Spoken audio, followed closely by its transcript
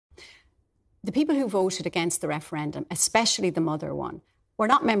the people who voted against the referendum, especially the mother one, we're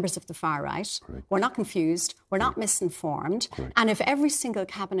not members of the far right. Correct. We're not confused. We're not misinformed. Correct. And if every single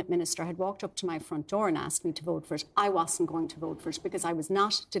cabinet minister had walked up to my front door and asked me to vote for it, I wasn't going to vote for it because I was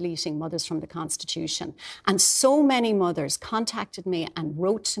not deleting mothers from the Constitution. And so many mothers contacted me and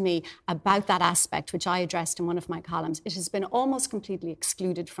wrote to me about that aspect, which I addressed in one of my columns. It has been almost completely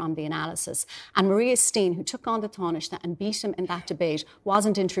excluded from the analysis. And Maria Steen, who took on the Taoiseach and beat him in that debate,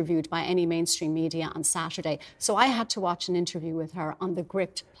 wasn't interviewed by any mainstream media on Saturday. So I had to watch an interview with her on the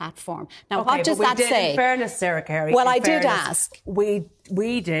Gript platform. Now, what does that say? In fairness, Sarah Carey. Well, I did ask.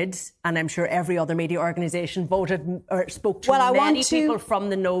 We did, and I'm sure every other media organisation voted or spoke to many people from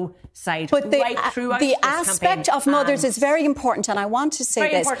the no side. But throughout the aspect of mothers is very important, and I want to say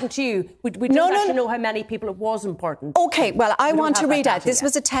very this. Very important to you. We don't actually know how many people it was important. OK, well, I want to read out. This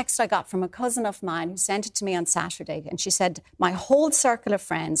was a text I got from a cousin of mine who sent it to me on Saturday, and she said, my whole circle of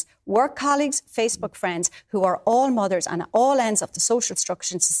friends, work colleagues, Facebook friends, who are all mothers and at all ends of the social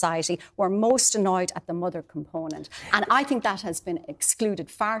structure in society, were most annoyed at the mother component. And I think that has been excluded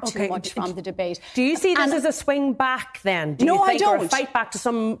far too much from the debate. Do you see this as a swing back then? Do you think, I don't. Or a fight back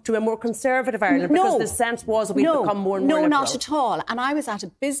to a more conservative Ireland? Because the sense was that we've become more and more liberal. No, not at all. And I was at a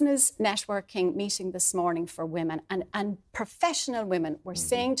business networking meeting this morning for women, and professional women were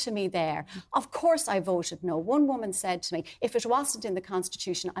saying to me there, of course I voted no. One woman said to me, if it wasn't in the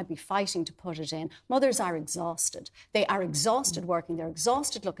Constitution, I'd be fighting to put it in. Mothers are exhausted. They are exhausted working. They're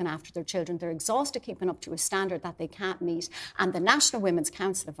exhausted looking after their children. They're exhausted keeping up to a standard that they can't meet. And the National Women's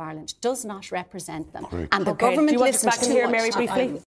Council of Ireland does not represent them. Correct. And the government listens to here, Mary, briefly?